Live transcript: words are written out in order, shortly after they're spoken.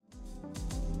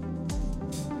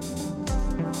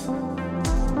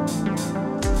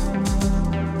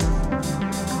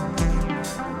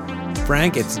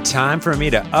Frank, it's time for me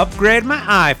to upgrade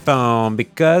my iPhone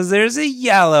because there's a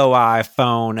yellow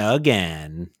iPhone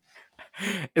again.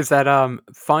 Is that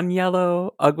fun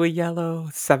yellow, ugly yellow,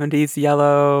 70s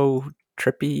yellow,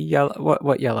 trippy yellow?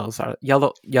 What yellows are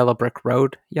yellow brick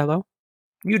road yellow?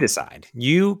 You decide.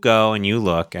 You go and you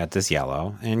look at this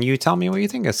yellow and you tell me what you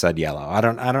think of said yellow.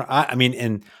 I mean,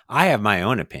 and I have my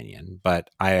own opinion, but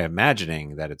I am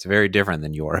imagining that it's very different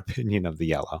than your opinion of the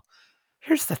yellow.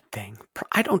 Here's the thing.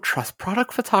 I don't trust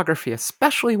photography,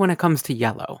 especially when it comes to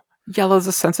yellow. Yellow is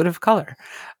a sensitive color.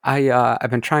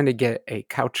 I've been trying to get a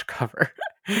couch cover,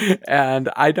 and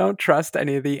I don't trust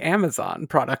any of the Amazon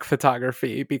product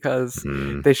photography because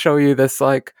they show you this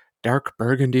like dark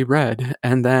burgundy red,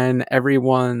 and then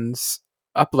everyone's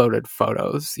uploaded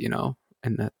photos,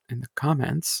 in the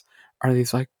comments are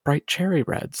these like bright cherry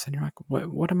reds, and you're like,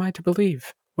 what am I to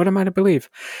believe? What am I to believe?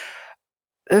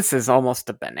 This is almost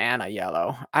a banana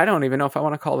yellow. I don't even know if I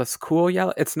want to call this cool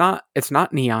yellow. It's not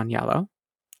neon yellow.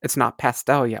 It's not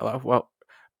pastel yellow. Well,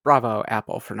 bravo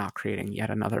Apple for not creating yet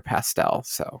another pastel.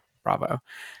 So bravo.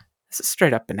 This is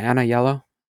straight up banana yellow.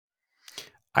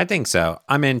 I think so.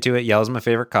 I'm into it. Yellow's my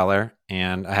favorite color,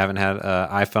 and I haven't had an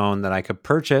iPhone that I could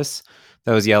purchase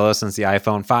that was yellow since the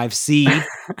iPhone 5C.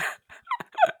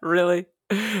 Really?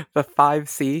 The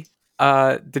 5C?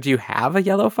 Did you have a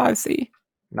yellow 5C?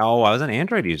 No, I was an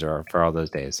Android user for all those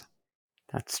days.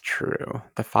 That's true.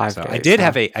 The 5 So days. I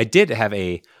did have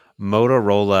a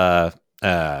Motorola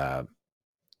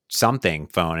something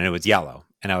phone, and it was yellow,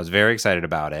 and I was very excited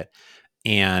about it.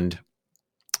 And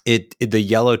the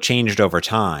yellow changed over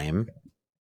time,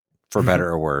 for better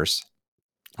or worse.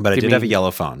 But I did have a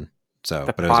yellow phone. So,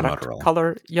 the but it was a product Motorola.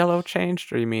 color yellow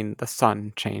changed, or you mean the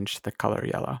sun changed the color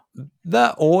yellow?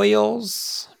 The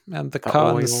oils and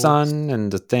the sun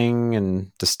and the thing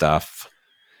and the stuff.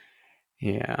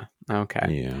 Yeah.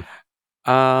 Okay.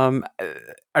 Yeah.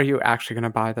 Are you actually going to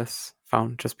buy this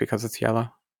phone just because it's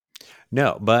yellow?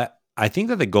 No, but I think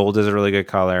that the gold is a really good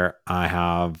color.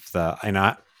 Heather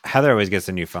always gets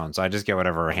a new phone, so I just get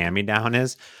whatever her hand-me-down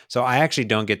is. So I actually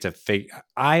don't get to figure.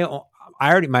 I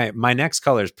already my next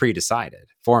color is pre-decided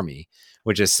for me,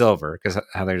 which is silver, because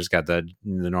Heather just got the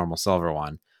normal silver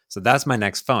one. So that's my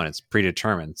next phone. It's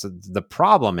predetermined. So the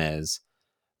problem is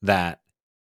that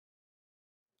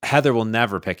Heather will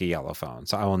never pick a yellow phone,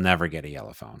 so I will never get a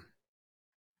yellow phone.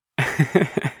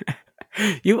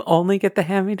 You only get the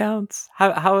hand-me-downs?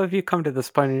 How have you come to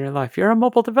this point in your life? You're a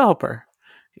mobile developer.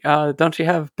 Don't you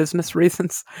have business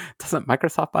reasons? Doesn't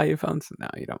Microsoft buy you phones? No,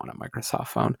 you don't want a Microsoft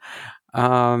phone.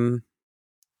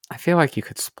 I feel like you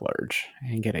could splurge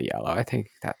and get a yellow. I think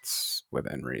that's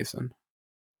within reason.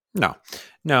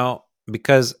 No,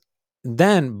 because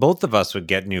then both of us would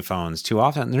get new phones too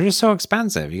often. They're just so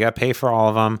expensive. You got to pay for all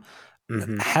of them.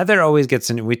 Mm-hmm. Heather always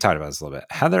gets we talked about this a little bit.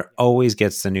 Heather always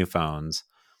gets the new phones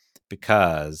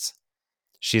because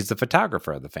she's the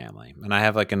photographer of the family, and I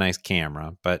have like a nice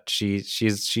camera, but she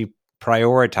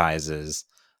prioritizes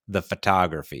the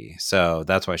photography, so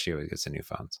that's why she always gets the new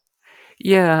phones.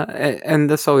 Yeah,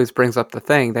 and this always brings up the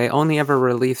thing. They only ever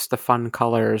release the fun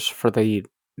colors for the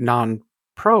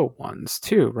non-Pro ones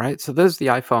too, right? So there's the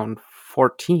iPhone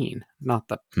 14, not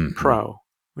the Pro,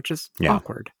 which is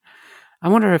awkward. I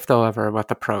wonder if they'll ever let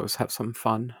the Pros have some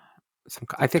fun.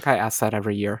 I think I ask that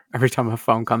every year, every time a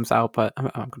phone comes out, but I'm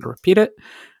going to repeat it.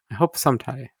 I hope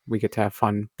sometime we get to have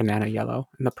fun banana yellow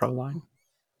in the Pro line.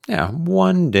 Yeah,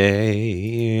 one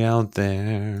day out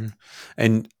there.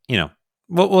 And,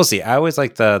 we'll see. I always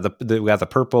like we got the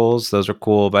purples. Those are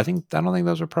cool, but I don't think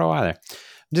those are Pro either. I'm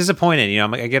disappointed.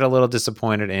 I get a little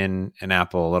disappointed in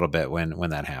Apple a little bit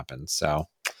when that happens. So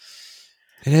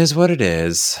it is what it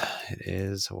is. It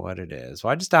is what it is.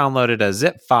 Well, I just downloaded a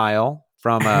zip file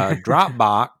from a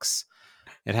Dropbox.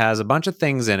 It has a bunch of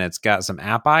things in it. It's got some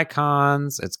app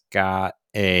icons. It's got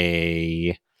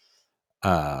a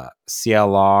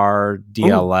CLR,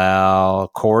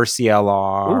 DLL, Core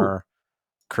CLR,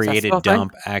 created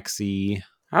dump XE.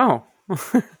 Oh,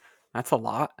 that's a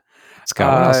lot. It's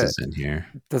got what else is in here?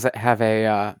 Does it have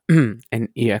a an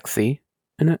EXE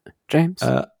in it, James?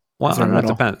 Well, I don't know. It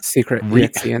depends. Secret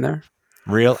EXE in there.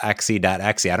 Real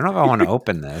XE.exe. I don't know if I want to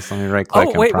open this. Let me right click.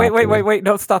 Oh, wait.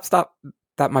 No, stop.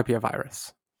 That might be a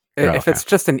virus. If it's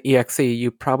just an EXE, you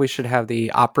probably should have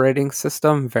the operating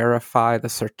system verify the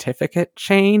certificate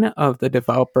chain of the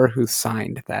developer who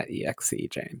signed that EXE,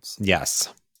 James.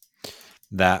 Yes.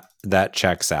 That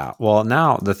checks out. Well,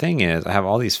 now the thing is, I have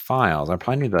all these files. I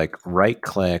probably need to right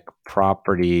click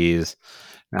properties.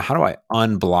 Now, how do I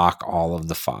unblock all of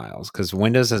the files? Because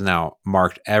Windows has now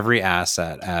marked every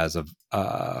asset as a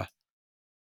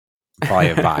Probably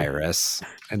a virus.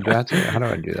 And do I have to, how do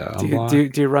I do that?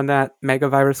 Unblock? Do you run that mega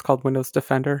virus called Windows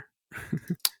Defender?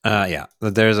 Yeah.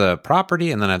 There's a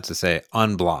property, and then I have to say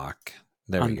unblock.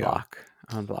 There we go.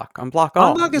 Unblock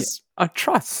all. Unblock is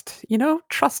Trust.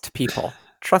 Trust people.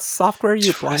 Trust software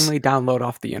you blindly download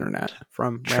off the internet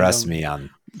from trust me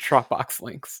on Dropbox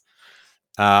links.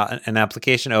 An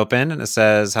application opened, and it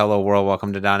says, "Hello world,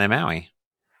 welcome to .NET MAUI."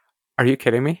 Are you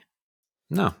kidding me?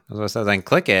 No, that's what it says. I can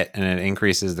click it, and it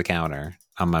increases the counter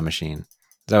on my machine. Is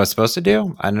that what it's supposed to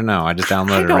do? I don't know. I just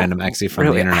downloaded a random exe from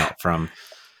the internet from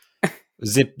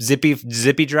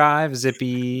Zippy Drive,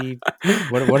 Zippy.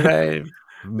 What did I?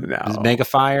 No.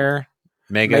 Megafire.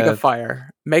 Mega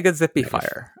Zippy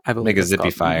Fire. I believe Mega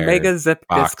Zippy Fire. Mega Zip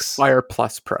box. Disk Fire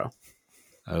Plus Pro.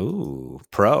 Oh,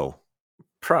 Pro.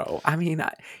 I mean,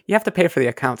 you have to pay for the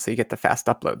account so you get the fast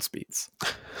upload speeds.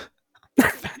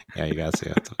 Yeah, you guys see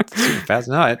it. Super fast.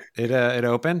 No, it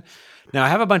opened. Now I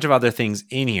have a bunch of other things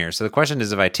in here. So the question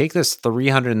is, if I take this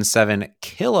 307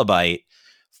 kilobyte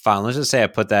file, let's just say I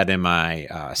put that in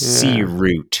my C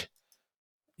root.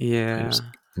 Yeah.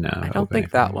 I don't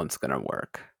think that one's gonna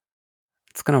work.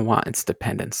 It's gonna want its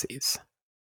dependencies.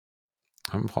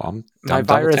 My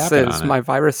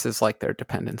virus is like their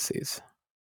dependencies.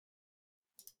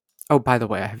 Oh, by the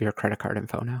way, I have your credit card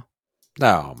info now.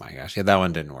 Oh my gosh, yeah, that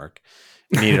one didn't work.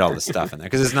 You needed all the stuff in there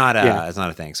because it's not it's not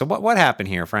a thing. So what happened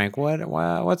here, Frank? What did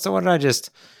I just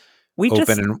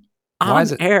on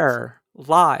air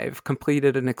live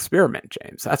completed an experiment,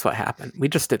 James? That's what happened. We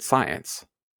just did science.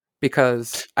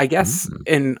 Because I guess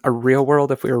in a real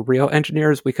world, if we were real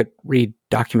engineers, we could read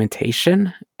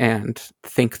documentation and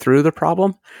think through the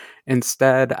problem.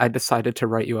 Instead, I decided to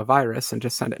write you a virus and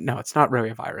just send it. No, it's not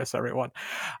really a virus, everyone.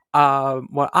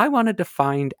 What I wanted to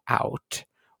find out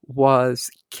was,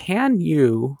 can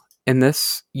you, in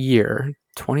this year,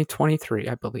 2023,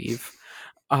 I believe,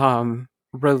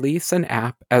 release an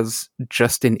app as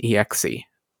just an exe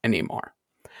anymore?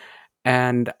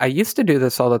 And I used to do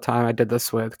this all the time. I did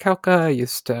this with Kelka. I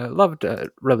used to love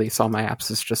to release all my apps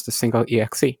as just a single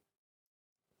exe.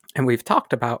 And we've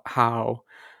talked about how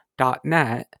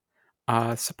 .NET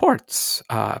supports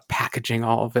packaging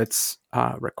all of its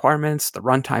requirements, the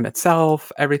runtime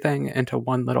itself, everything into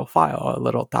one little file, a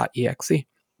little .exe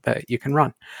that you can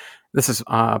run. This is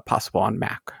possible on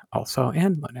Mac also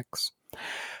and Linux.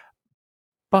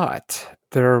 But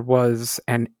there was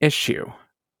an issue.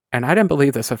 And I didn't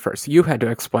believe this at first. You had to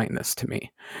explain this to me.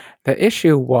 The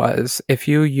issue was if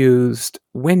you used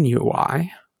WinUI,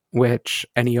 which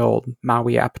any old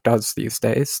MAUI app does these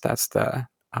days, that's the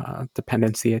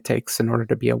dependency it takes in order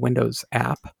to be a Windows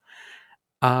app.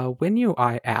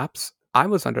 WinUI apps, I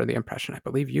was under the impression, I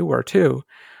believe you were too,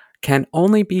 can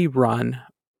only be run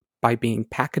by being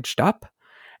packaged up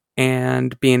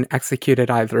and being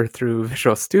executed either through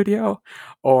Visual Studio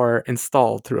or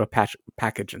installed through a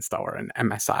package installer, an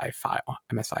MSI file,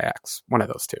 MSIX, one of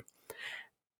those two.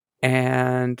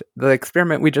 And the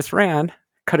experiment we just ran,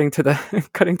 cutting to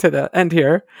the end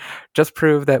here, just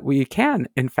proved that we can,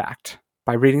 in fact,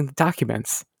 by reading the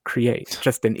documents, create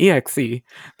just an exe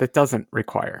that doesn't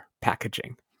require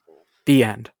packaging. The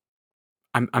end.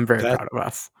 I'm very proud of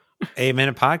us.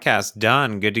 8-minute podcast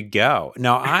done. Good to go.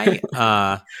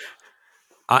 Now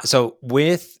so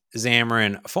with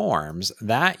Xamarin Forms,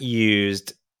 that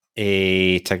used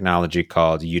a technology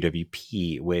called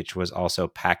UWP, which was also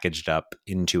packaged up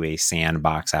into a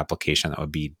sandbox application that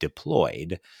would be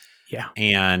deployed. Yeah.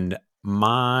 And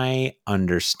my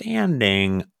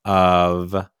understanding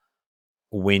of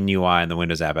WinUI and the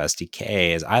Windows App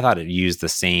SDK is I thought it used the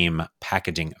same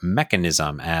packaging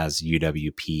mechanism as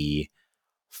UWP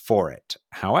for it.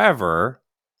 However,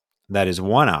 that is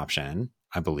one option,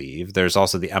 I believe. There's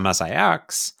also the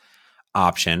MSIX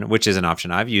option, which is an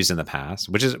option I've used in the past,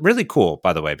 which is really cool,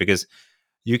 by the way, because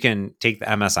you can take the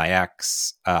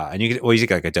MSIX and you can use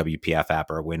like a WPF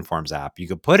app or a WinForms app. You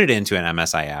could put it into an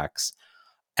MSIX,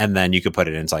 and then you could put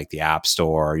it into like the App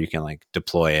Store. You can like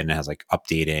deploy it, and it has like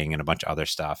updating and a bunch of other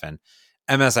stuff. And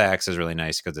MSIX is really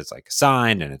nice because it's like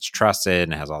signed and it's trusted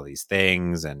and it has all these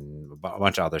things and a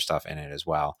bunch of other stuff in it as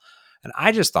well. And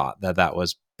I just thought that that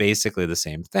was basically the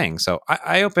same thing. So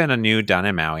I open a new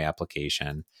 .NET MAUI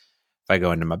application. If I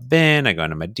go into my bin, I go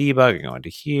into my debug, I go into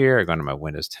here, I go into my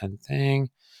Windows 10 thing.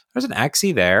 There's an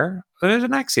exe there. There's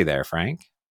an exe there, Frank.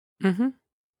 Mm-hmm.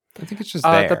 I think it's just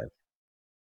there.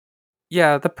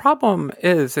 The problem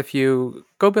is if you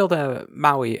go build a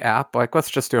MAUI app, like let's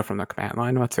just do it from the command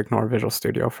line. Let's ignore Visual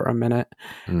Studio for a minute.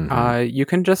 Mm-hmm. You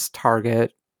can just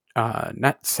target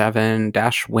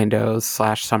net7-windows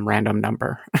 / some random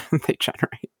number. They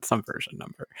generate some version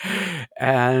number.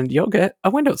 And you'll get a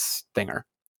Windows stinger.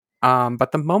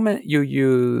 But the moment you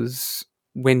use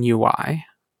WinUI,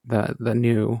 the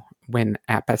new Win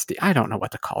App SD, I don't know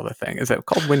what to call the thing. Is it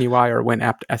called WinUI or Win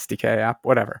App SDK app?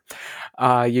 Whatever.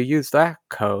 You use that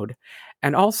code,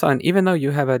 and all of a sudden, even though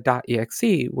you have a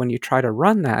 .exe, when you try to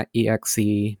run that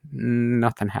exe,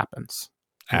 nothing happens.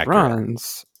 It Accurate.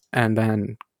 runs and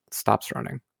then stops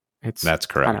running. That's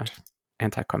correct.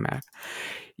 Anticlimactic.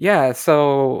 Yeah,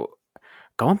 so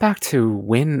going back to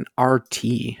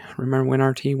WinRT, remember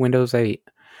WinRT, Windows 8?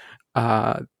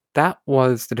 That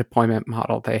was the deployment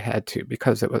model they had to,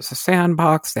 because it was a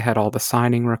sandbox. They had all the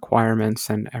signing requirements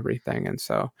and everything. And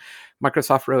so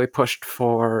Microsoft really pushed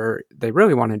for, they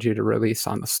really wanted you to release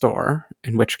on the store,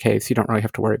 in which case you don't really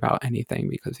have to worry about anything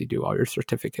because you do all your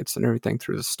certificates and everything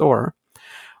through the store.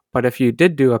 But if you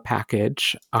did do a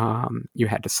package, you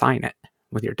had to sign it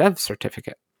with your dev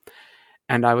certificate.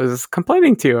 And I was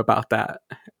complaining to you about that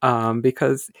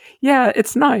because, yeah,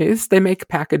 it's nice. They make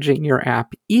packaging your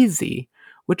app easy,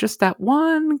 with just that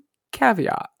one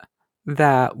caveat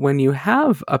that when you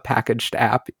have a packaged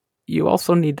app, you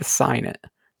also need to sign it,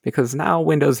 because now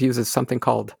Windows uses something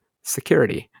called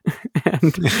security.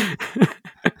 And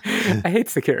I hate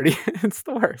security. It's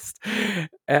the worst.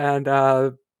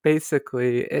 And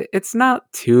basically, it's not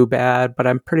too bad, but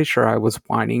I'm pretty sure I was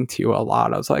whining to you a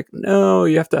lot. I was like, no,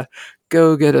 you have to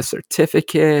go get a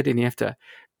certificate and you have to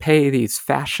pay these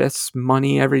fascists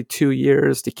money every 2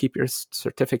 years to keep your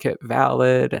certificate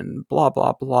valid and blah,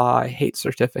 blah, blah. I hate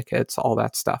certificates, all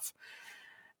that stuff.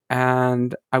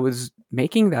 And I was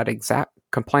making that exact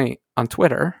complaint on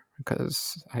Twitter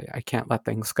because I can't let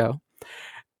things go.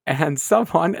 And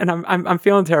someone, and I'm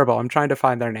feeling terrible. I'm trying to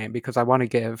find their name because I want to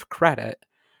give credit,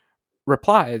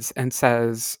 replies and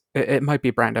says, it might be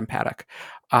Brandon Paddock.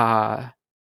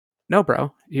 No,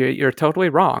 bro, you're totally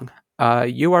wrong.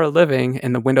 You are living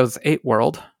in the Windows 8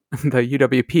 world, the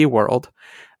UWP world,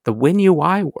 the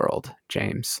WinUI world,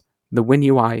 James, the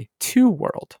WinUI 2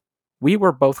 world. We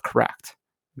were both correct.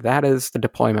 That is the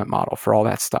deployment model for all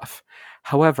that stuff.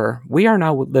 However, we are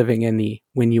now living in the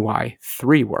WinUI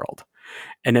 3 world.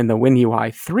 And in the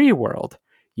WinUI 3 world,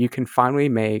 you can finally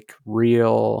make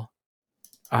real...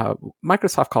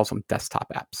 Microsoft calls them desktop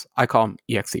apps. I call them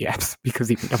exe apps because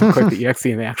you can double click the exe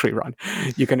and they actually run.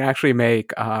 You can actually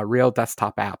make real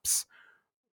desktop apps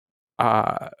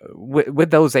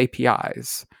with those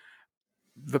APIs.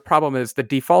 The problem is the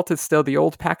default is still the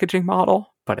old packaging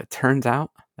model, but it turns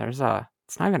out it's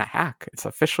not even a hack. It's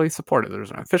officially supported.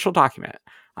 There's an official document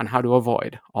on how to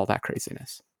avoid all that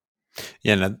craziness.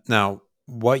 Yeah. Now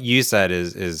what you said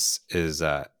is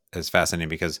fascinating,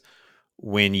 because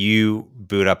when you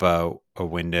boot up a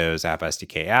Windows App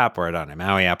SDK app or a .NET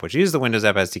app, which uses the Windows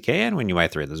App SDK and WinUI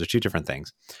 3, those are two different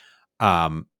things.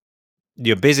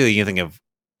 Basically you can think of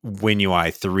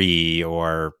WinUI 3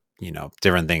 or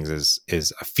different things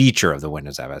is a feature of the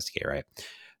Windows App SDK, right?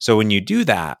 So when you do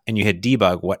that and you hit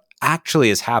debug, what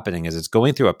actually is happening is it's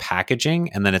going through a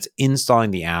packaging and then it's installing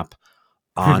the app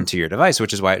onto your device,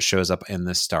 which is why it shows up in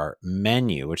the start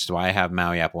menu, which is why I have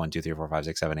Maui app 1, 2, 3, 4, 5,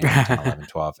 6, 7, 8, 9, 10, 11,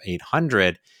 12,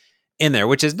 800 in there,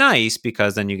 which is nice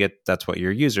because then that's what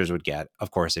your users would get.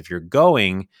 Of course, if you're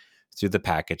going through the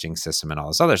packaging system and all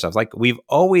this other stuff, like we've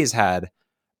always had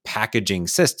packaging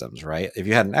systems, right? If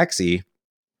you had an exe, you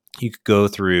could go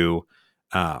through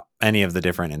any of the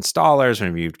different installers.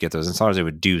 Whenever you get those installers, it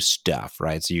would do stuff,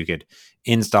 right? So you could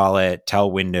install it,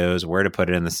 tell Windows where to put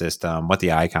it in the system, what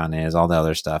the icon is, all the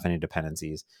other stuff, any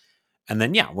dependencies. And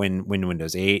then, when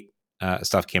Windows 8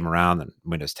 stuff came around, and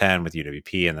Windows 10 with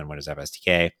UWP, and then Windows App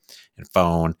SDK, and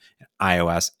phone, and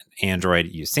iOS, and Android,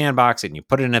 you sandbox it, and you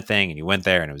put it in a thing, and you went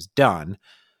there, and it was done.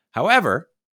 However,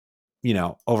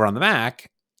 over on the Mac,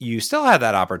 you still had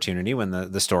that opportunity when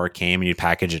the store came and you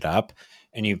package it up,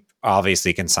 and you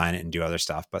obviously can sign it and do other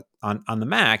stuff. But on the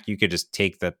Mac, you could just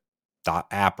take the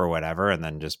 .app or whatever and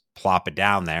then just plop it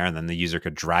down there, and then the user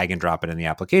could drag and drop it in the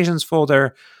applications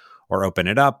folder or open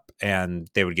it up, and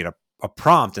they would get a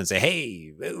prompt and say,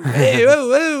 "Hey, hey, whoa,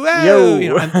 whoa, whoa,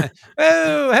 Yo. whoa,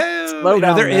 whoa." Slow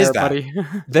down there is that. Buddy.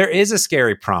 There is a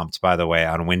scary prompt, by the way,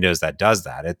 on Windows that does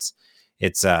that.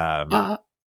 It's a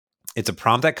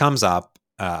prompt that comes up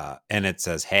and it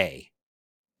says, "Hey,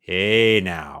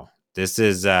 now this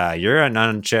is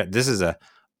this is a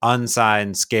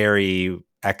unsigned scary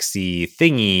exe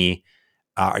thingy.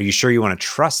 Are you sure you want to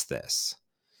trust this?"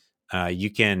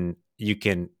 You can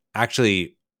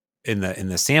actually in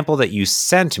the sample that you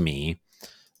sent me,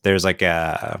 there's like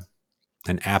an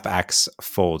AppX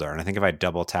folder, and I think if I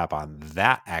double tap on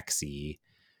that exe,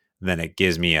 then it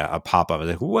gives me a pop-up. It's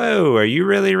like, whoa, are you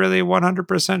really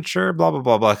 100% sure? Blah blah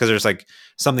blah blah, because there's like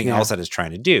something else that it's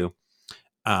trying to do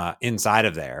inside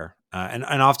of there. and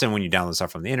often when you download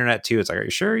stuff from the internet too, it's like, are you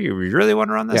sure you really want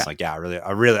to run this? Yeah. Like, yeah,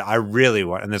 I really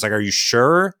want. And it's like, are you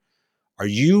sure? Are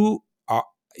you?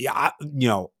 Yeah,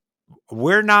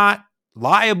 we're not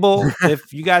liable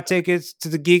if you got tickets to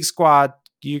the Geek Squad,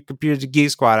 your computer to Geek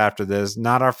Squad after this.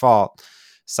 Not our fault.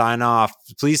 Sign off.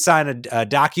 Please sign a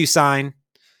DocuSign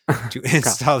to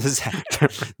install this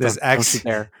this Don't you X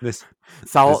dare. this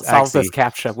Solve this XE.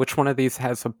 CAPTCHA. Which one of these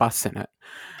has a bus in it?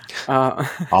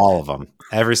 All of them,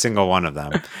 every single one of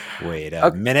them. Wait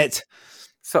a minute.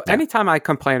 So anytime I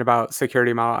complain about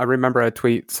security model, I remember a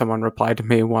tweet someone replied to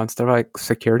me once. They're like,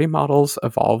 security models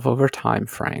evolve over time,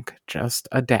 Frank. Just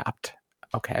adapt.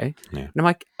 Okay. Yeah. And I'm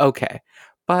like, okay.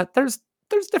 But there's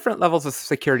different levels of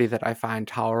security that I find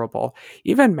tolerable.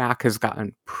 Even Mac has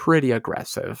gotten pretty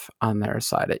aggressive on their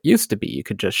side. It used to be you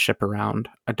could just ship around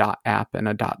a .app and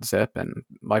a .zip and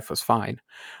life was fine.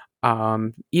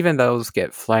 Even those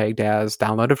get flagged as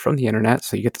downloaded from the internet,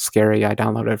 so you get the scary "I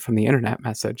downloaded from the internet"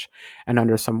 message. And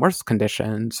under some worse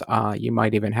conditions, you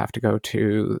might even have to go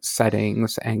to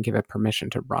settings and give it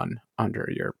permission to run under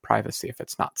your privacy if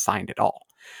it's not signed at all.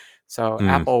 So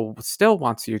Apple still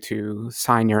wants you to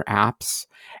sign your apps,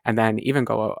 and then even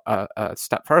go a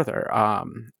step further.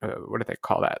 What do they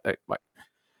call that?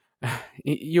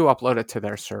 You upload it to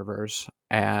their servers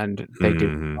and they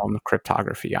do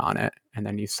cryptography on it, and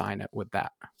then you sign it with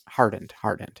that hardened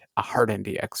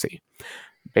exe.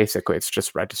 Basically, it's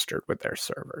just registered with their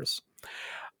servers.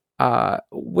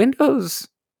 Windows,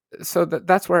 so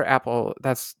that's where Apple,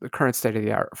 that's the current state of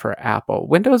the art for Apple.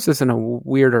 Windows is in a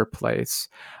weirder place.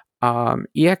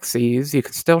 EXEs, you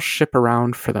can still ship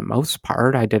around for the most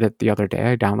part. I did it the other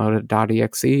day. I downloaded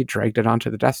 .exe, dragged it onto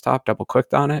the desktop,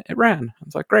 double-clicked on it, it ran. I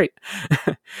was like, great.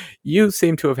 You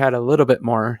seem to have had a little bit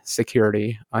more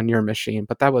security on your machine,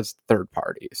 but that was third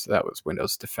party. So that was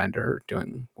Windows Defender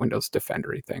doing Windows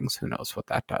Defendery things. Who knows what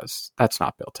that does? That's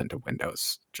not built into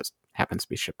Windows, just happens to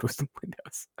be shipped with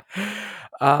Windows.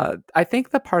 I think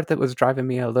the part that was driving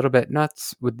me a little bit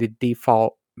nuts with the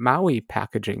default Maui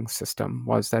packaging system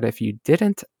was that if you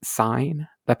didn't sign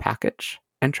the package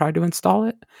and try to install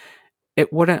it,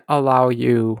 it wouldn't allow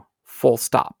you full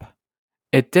stop.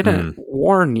 It didn't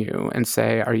warn you and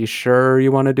say, are you sure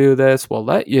you want to do this? We'll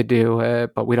let you do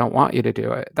it, but we don't want you to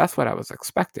do it. That's what I was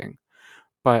expecting.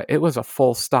 But it was a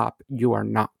full stop. You are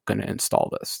not going to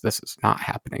install this. This is not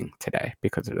happening today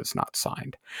because it is not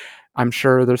signed. I'm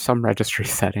sure there's some registry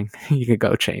setting you could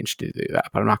go change to do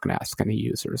that, but I'm not going to ask any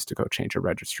users to go change a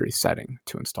registry setting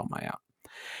to install my app.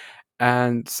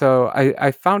 And so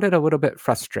I found it a little bit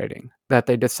frustrating that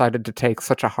they decided to take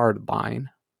such a hard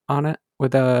line on it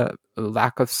with a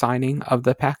lack of signing of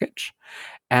the package.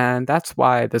 And that's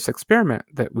why this experiment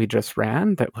that we just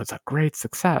ran, that was a great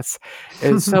success,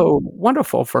 is so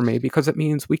wonderful for me, because it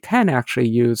means we can actually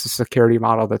use a security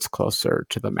model that's closer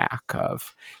to the Mac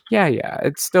of, yeah,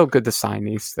 it's still good to sign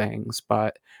these things,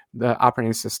 but the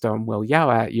operating system will yell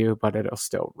at you, but it'll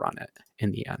still run it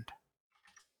in the end.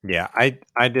 Yeah,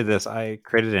 I did this. I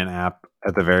created an app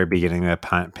at the very beginning of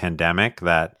the pandemic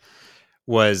that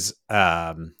was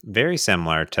very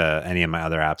similar to any of my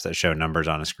other apps that show numbers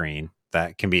on a screen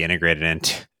that can be integrated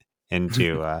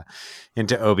into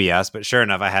OBS. But sure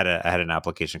enough, I had an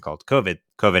application called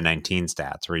COVID-19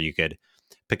 stats, where you could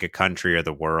pick a country or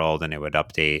the world, and it would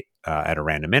update at a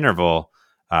random interval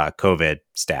COVID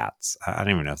stats. I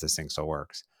don't even know if this thing still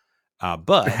works.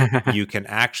 But you can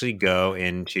actually go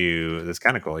into this,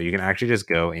 kind of cool. You can actually just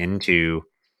go into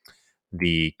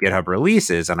the GitHub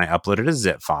releases, and I uploaded a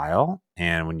zip file.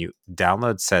 And when you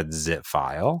download said zip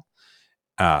file,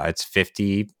 it's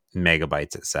 50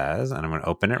 megabytes, it says, and I'm going to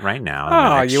open it right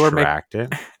now. And you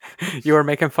were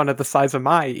making fun of the size of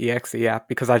my exe app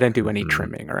because I didn't do any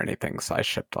trimming or anything, so I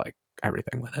shipped like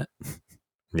everything with it.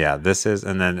 Yeah, this is,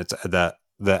 and then it's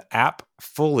the app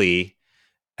fully,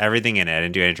 everything in it, I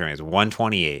didn't do any trimming, is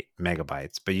 128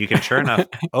 megabytes, but you can sure enough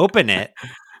open it.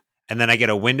 And then I get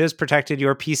a Windows protected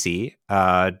your PC,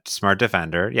 Smart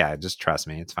Defender. Yeah, just trust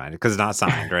me, it's fine because it's not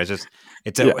signed, right?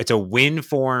 It's a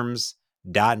WinForms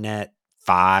 .NET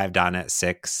 5, .NET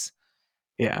 6,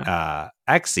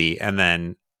 XE, and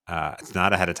then it's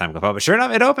not ahead of time compiled, but sure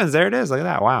enough, it opens. There it is. Look at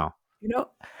that! Wow.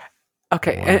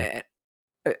 Okay.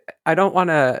 Wow. I don't want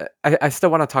to. I still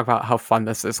want to talk about how fun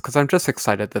this is because I'm just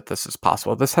excited that this is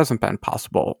possible. This hasn't been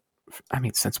possible,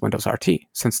 since Windows RT,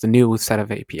 since the new set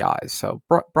of APIs. So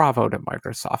bravo to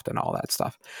Microsoft and all that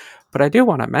stuff. But I do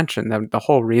want to mention that the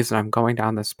whole reason I'm going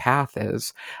down this path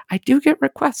is I do get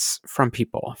requests from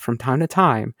people from time to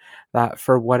time that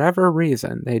for whatever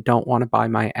reason, they don't want to buy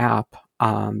my app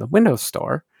on the Windows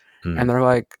Store. And they're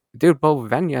like, dude, we'll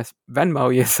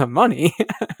Venmo you some money.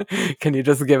 Can you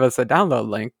just give us a download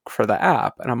link for the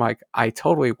app? And I'm like, I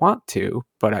totally want to,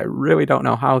 but I really don't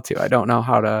know how to. I don't know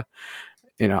how to,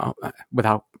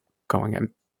 without going and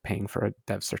paying for a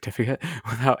dev certificate,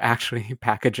 without actually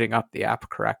packaging up the app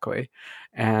correctly.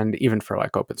 And even for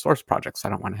like open source projects, I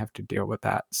don't want to have to deal with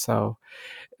that. So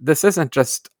this isn't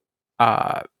just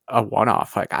a one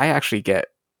off. Like, I actually get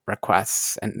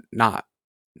requests, and not,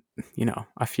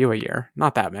 a few a year,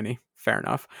 not that many. Fair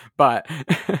enough. But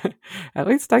at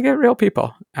least I get real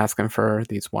people asking for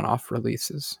these one off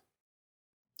releases.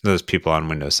 Those people on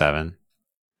Windows 7.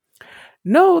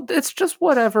 No, it's just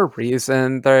whatever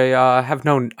reason. They have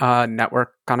no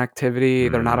network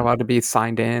connectivity. They're not allowed to be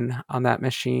signed in on that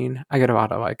machine. I get a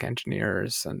lot of like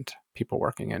engineers and people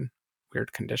working in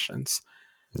weird conditions.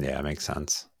 Yeah, that makes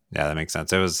sense. Yeah, that makes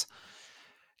sense.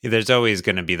 There's always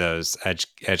going to be those edge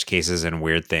cases and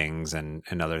weird things and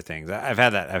other things. I've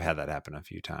had that happen a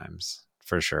few times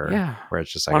for sure. Yeah, where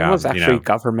it's just like, one was actually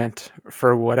government.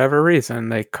 For whatever reason,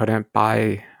 they couldn't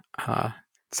buy.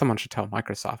 Someone should tell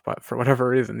Microsoft, but for whatever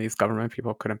reason, these government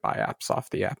people couldn't buy apps off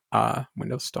the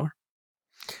Windows Store.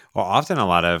 Well, often a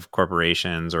lot of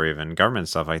corporations or even government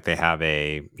stuff, like they have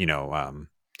there's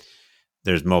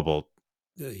mobile,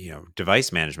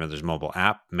 device management. There's mobile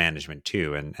app management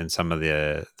too, and some of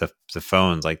the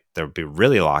phones, like, they'll be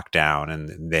really locked down,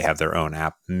 and they have their own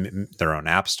app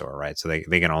store, right? So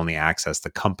they can only access the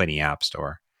company app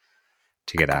store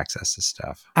to get access to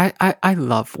stuff. I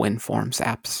love WinForms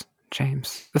apps,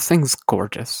 James. This thing's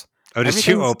gorgeous. Oh, did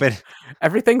you open?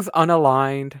 Everything's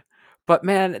unaligned. But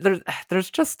man, there's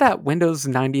just that Windows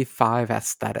 95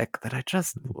 aesthetic that I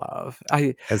just love.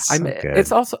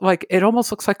 It's also like, it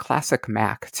almost looks like classic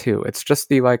Mac too. It's just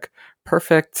the like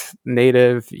perfect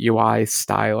native UI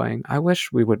styling. I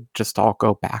wish we would just all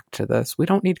go back to this. We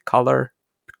don't need color.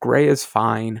 Gray is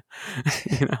fine.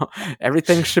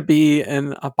 Everything should be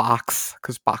in a box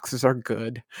because boxes are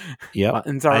good. Yeah,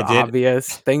 buttons are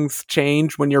obvious. Things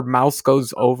change when your mouse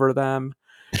goes over them.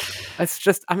 It's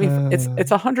just,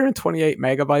 it's 128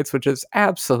 megabytes, which is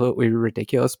absolutely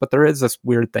ridiculous. But there is this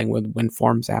weird thing with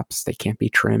WinForms apps; they can't be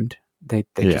trimmed. They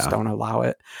just don't allow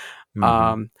it.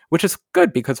 Mm-hmm. Which is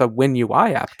good because a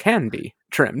WinUI app can be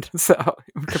trimmed, so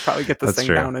we could probably get this thing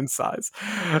down in size.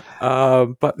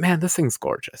 But man, this thing's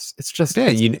gorgeous. It's just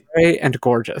great and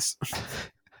gorgeous.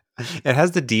 It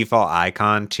has the default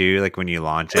icon too. Like when you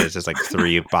launch it, it's just like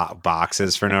three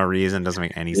boxes for no reason. Doesn't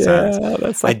make any sense.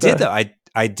 That's like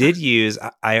I did use.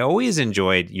 I always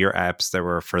enjoyed your apps that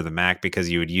were for the Mac because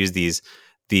you would use these.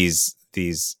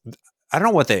 I don't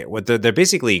know what they're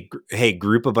basically. Hey,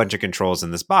 group a bunch of controls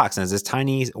in this box, and it's this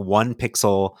tiny 1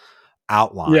 pixel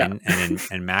outline. And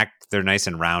in Mac, they're nice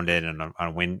and rounded, and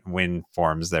on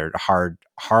WinForms, they're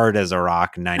hard as a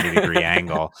rock, 90-degree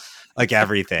angle, like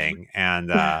everything.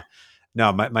 And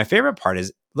no, my favorite part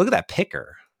is, look at that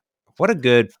picker. What a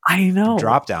good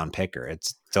drop down picker.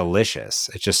 It's delicious.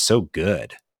 It's just so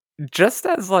good. Just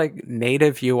as like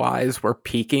native UIs were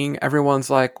peaking,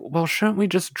 everyone's like, well, shouldn't we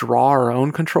just draw our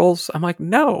own controls? I'm like,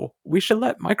 no, we should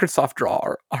let Microsoft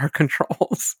draw our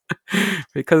controls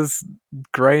because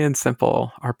gray and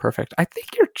simple are perfect. I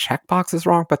think your checkbox is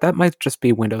wrong, but that might just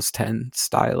be Windows 10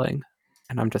 styling,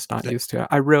 and I'm just not used to it.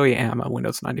 I really am a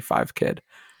Windows 95 kid.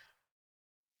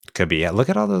 Could be. Yeah. Look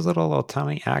at all those little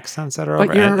tiny accents that are over.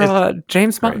 But your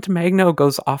James Montemagno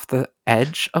goes off the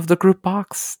edge of the group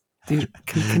box.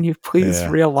 Can you please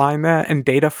realign that? And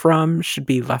data from should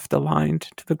be left aligned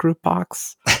to the group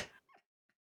box.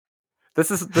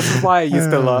 This is why I used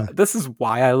to love. This is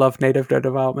why I love native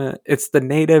development. It's the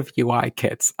native UI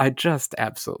kits. I just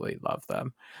absolutely love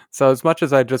them. So as much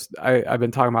as I've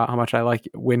been talking about how much I like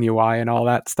WinUI and all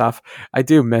that stuff, I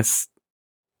do miss.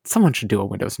 Someone should do a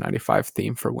Windows 95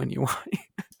 theme for WinUI.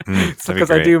 Because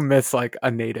I do miss like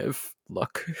a native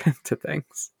look to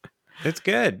things. It's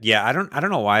good. Yeah, I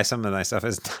don't know why some of my stuff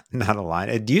is not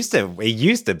aligned. It used to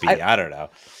be. I don't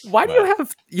know. Why do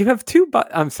you have two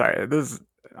buttons? I'm sorry.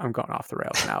 I'm going off the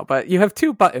rails now, but you have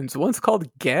two buttons. One's called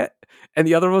Get and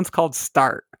the other one's called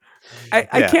Start. I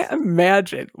can't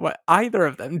imagine what either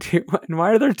of them do. And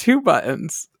why are there two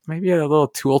buttons? Maybe a little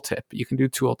tooltip. You can do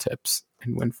tooltips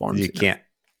in WinForms. You can't.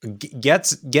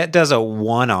 Get does a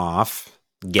one-off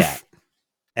get,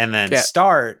 and then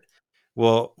Start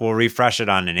will refresh it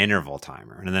on an interval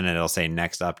timer, and then it'll say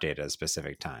next update at a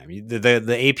specific time.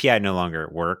 The API no longer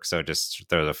works, so just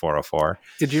throw the 404.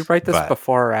 Did you write this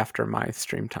before or after my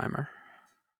stream timer?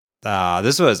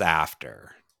 This was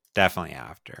after, definitely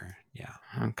after. Yeah.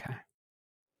 Okay.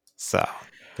 So,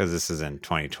 because this is in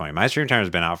 2020, my stream timer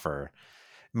has been out for.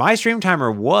 My stream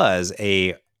timer was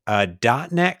a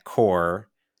 .NET Core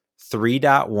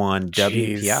 3.1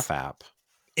 Jeez. WPF app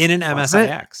in an Was it?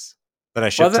 MSIX that I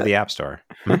shipped Was to it? the App Store.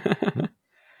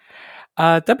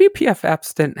 WPF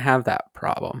apps didn't have that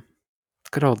problem.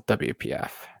 Good old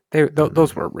WPF.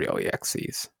 Those were real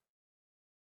exes.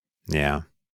 Yeah.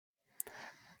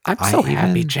 I'm so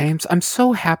happy, James. I'm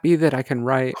so happy that I can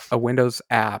write a Windows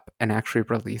app and actually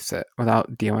release it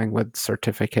without dealing with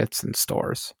certificates and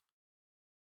stores.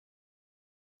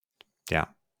 Yeah,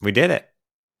 we did it.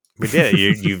 We did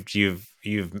it.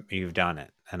 You've done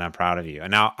it, and I'm proud of you. And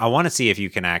now I want to see if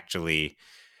you can actually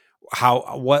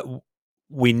what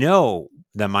we know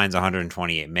that mine's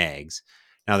 128 megs.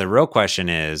 Now the real question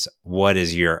is, what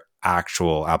is your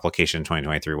actual application in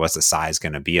 2023? What's the size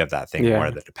going to be of that thing? Yeah. What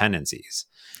are the dependencies?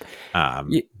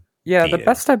 Yeah, the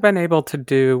best I've been able to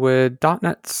do with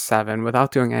 .NET 7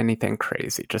 without doing anything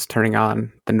crazy, just turning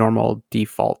on the normal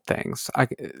default things.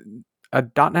 A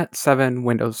 .NET 7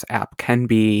 Windows app can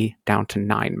be down to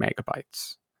 9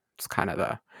 megabytes. It's kind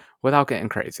of without getting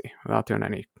crazy, without doing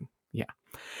any, yeah.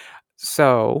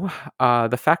 So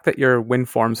the fact that your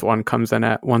WinForms one comes in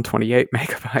at 128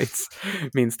 megabytes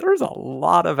means there's a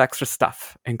lot of extra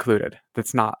stuff included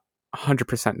that's not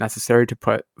 100% necessary to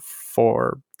put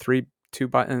two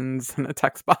buttons and a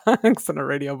text box and a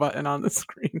radio button on the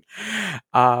screen.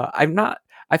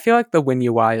 I feel like the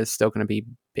WinUI is still going to be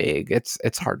big.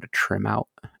 It's hard to trim out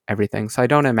everything. So I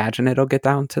don't imagine it'll get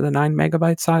down to the 9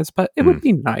 megabyte size, but it would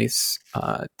be nice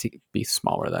to be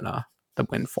smaller than the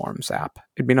WinForms app.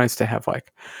 It'd be nice to have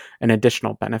like an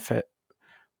additional benefit.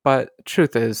 But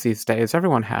truth is, these days,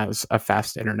 everyone has a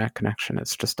fast internet connection.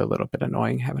 It's just a little bit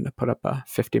annoying having to put up a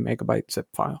 50 megabyte zip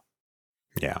file.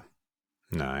 Yeah.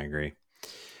 No, I agree.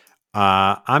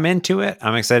 I'm into it.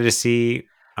 I'm excited to see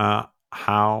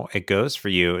how it goes for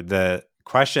you. The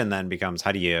question then becomes,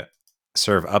 how do you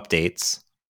serve updates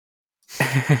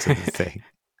to the thing?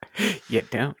 You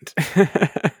don't.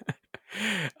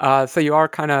 So you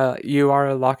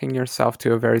are locking yourself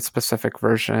to a very specific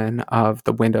version of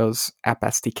the Windows App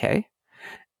SDK.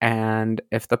 And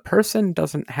if the person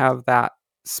doesn't have that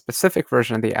specific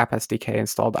version of the App SDK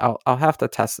installed, I'll have to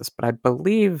test this, but I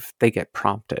believe they get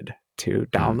prompted to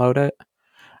download it.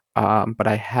 But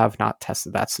I have not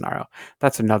tested that scenario.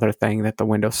 That's another thing that the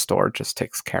Windows Store just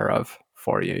takes care of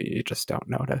for you. You just don't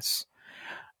notice.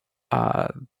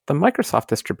 The Microsoft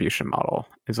distribution model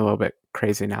is a little bit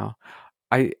crazy now.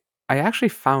 I actually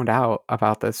found out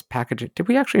about this packaging. Did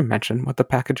we actually mention what the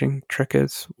packaging trick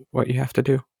is? What you have to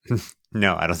do?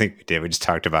 No, I don't think we did. We just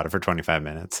talked about it for 25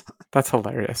 minutes. That's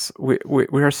hilarious. We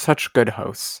are such good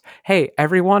hosts. Hey,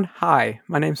 everyone. Hi,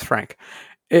 my name's Frank.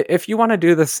 If you want to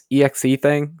do this exe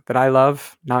thing that I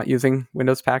love, not using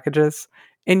Windows packages,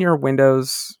 in your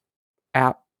Windows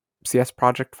app CS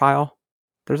project file,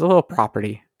 there's a little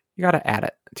property. You got to add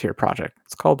it to your project.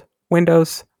 It's called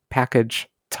Windows Package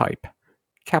Type.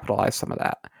 Capitalize some of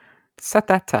that. Set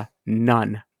that to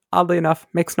none. Oddly enough,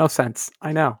 makes no sense.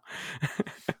 I know.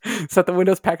 Set the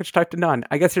Windows package type to none.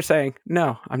 I guess you're saying,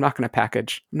 no, I'm not going to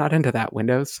package. I'm not into that,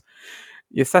 Windows.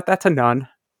 You set that to none,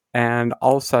 and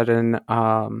all of a sudden,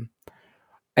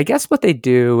 I guess what they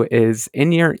do is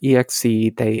in your exe,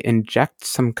 they inject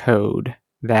some code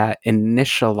that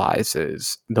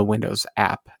initializes the Windows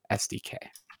app SDK.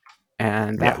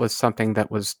 And that was something that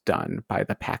was done by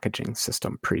the packaging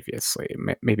system previously,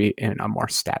 maybe in a more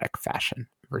static fashion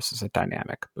versus a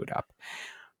dynamic boot up.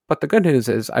 But the good news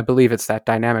is, I believe it's that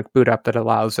dynamic boot up that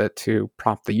allows it to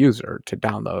prompt the user to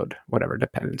download whatever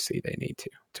dependency they need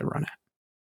to run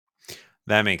it.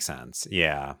 That makes sense.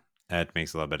 Yeah, that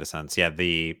makes a little bit of sense. Yeah,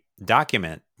 the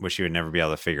document, which you would never be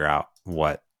able to figure out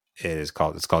what it is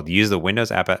called. It's called Use the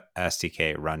Windows App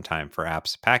SDK Runtime for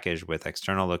Apps Packaged with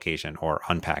External Location or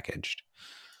Unpackaged.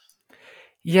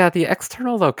 Yeah, the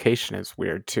external location is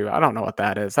weird too. I don't know what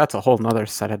that is. That's a whole nother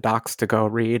set of docs to go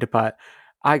read, but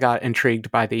I got intrigued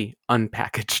by the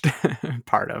unpackaged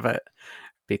part of it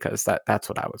because that's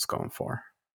what I was going for.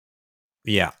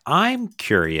 Yeah, I'm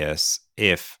curious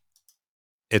if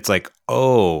it's like,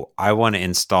 oh, I want to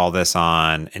install this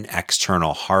on an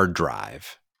external hard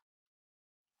drive.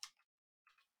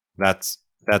 That's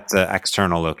an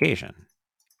external location.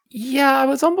 Yeah, I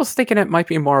was almost thinking it might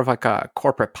be more of like a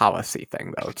corporate policy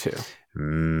thing though too.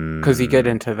 Because you get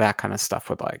into that kind of stuff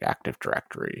with like Active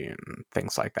Directory and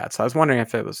things like that. So I was wondering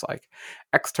if it was like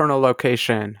external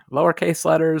location, lowercase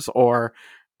letters, or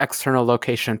external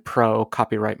location pro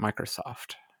copyright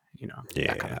Microsoft.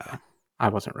 That kind of thing. I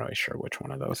wasn't really sure which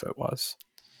one of those it was.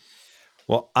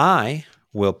 Well, I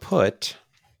will put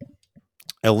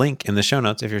a link in the show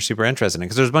notes if you're super interested in it,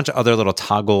 because there's a bunch of other little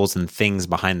toggles and things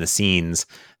behind the scenes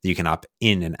that you can opt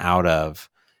in and out of,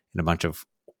 and a bunch of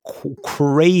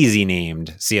crazy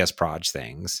named CS Proj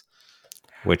things,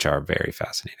 which are very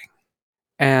fascinating.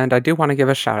 And I do want to give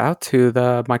a shout out to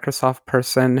the Microsoft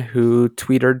person who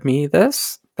tweeted me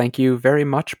this. Thank you very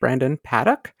much, Brandon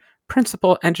Paddock,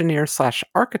 principal engineer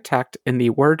 / architect in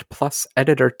the Word Plus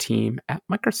editor team at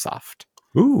Microsoft.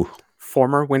 Ooh.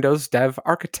 Former Windows dev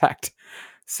architect.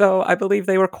 So I believe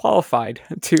they were qualified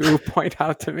to point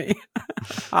out to me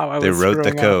how I was. They wrote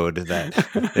the code that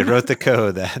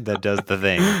that does the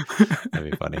thing.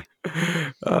 That'd be funny.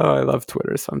 Oh, I love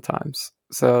Twitter sometimes.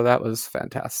 So that was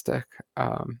fantastic.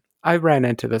 I ran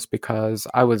into this because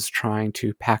I was trying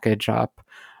to package up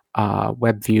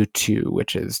WebView 2,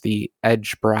 which is the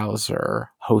Edge browser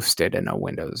hosted in a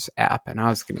Windows app, and I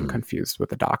was getting confused with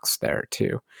the docs there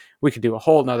too. We could do a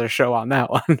whole nother show on that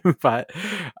one, but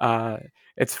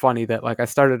it's funny that like I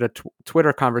started a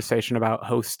Twitter conversation about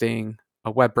hosting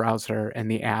a web browser in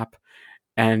the app,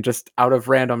 and just out of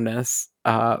randomness,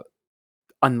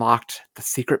 unlocked the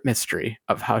secret mystery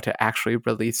of how to actually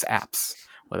release apps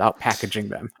without packaging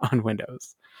them on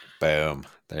Windows. Boom.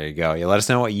 There you go. You let us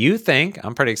know what you think.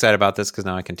 I'm pretty excited about this because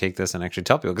now I can take this and actually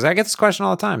tell people, because I get this question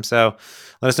all the time. So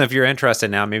let us know if you're interested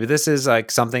now. Maybe this is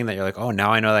like something that you're like, oh,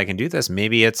 now I know that I can do this.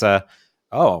 Maybe it's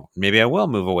maybe I will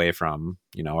move away from,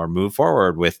 or move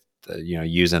forward with,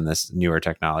 using this newer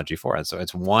technology for it. So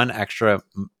it's one extra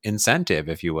incentive,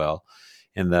 if you will,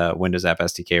 in the Windows App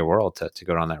SDK world to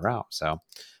go down that route. So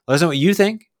let us know what you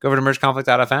think. Go over to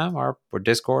mergeconflict.fm or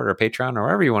Discord or Patreon or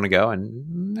wherever you want to go,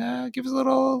 and give us a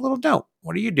little note.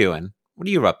 What are you doing? What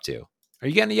are you up to? Are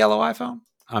you getting a yellow iPhone?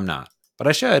 I'm not, but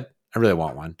I should. I really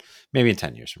want one. Maybe in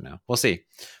 10 years from now. We'll see.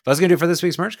 But that's going to do it for this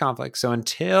week's Merge Conflict. So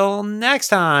until next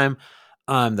time,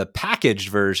 I'm the packaged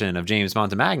version of James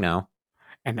Montemagno.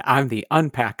 And I'm the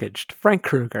unpackaged Frank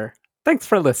Krueger. Thanks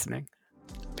for listening.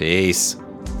 Peace.